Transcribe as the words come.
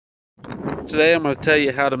Today I'm going to tell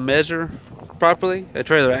you how to measure properly a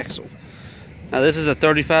trailer axle. Now this is a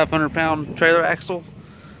 3,500 pound trailer axle.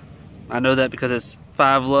 I know that because it's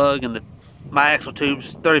 5 lug and my axle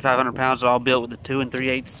tubes, 3,500 pounds, are all built with the 2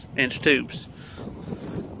 3/8 inch tubes.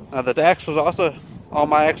 Now the axles also, all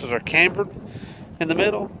my axles are cambered in the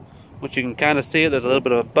middle, which you can kind of see it. There's a little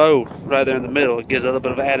bit of a bow right there in the middle. It gives a little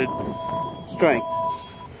bit of added strength.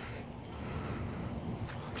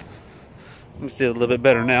 You can see it a little bit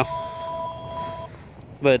better now.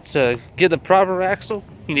 But to get the proper axle,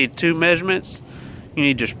 you need 2 measurements. You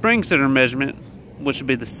need your spring center measurement, which would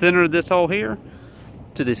be the center of this hole here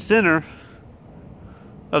to the center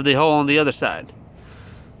of the hole on the other side.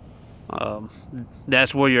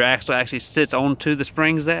 That's where your axle actually sits onto the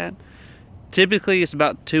springs at. Typically it's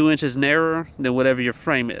about 2 inches narrower than whatever your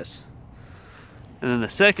frame is. And then the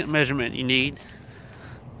second measurement you need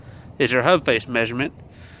is your hub face measurement.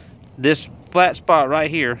 This flat spot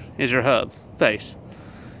right here is your hub face.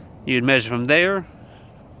 You'd measure from there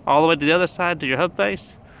all the way to the other side to your hub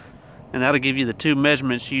face, and that'll give you the 2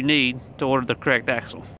 measurements you need to order the correct axle.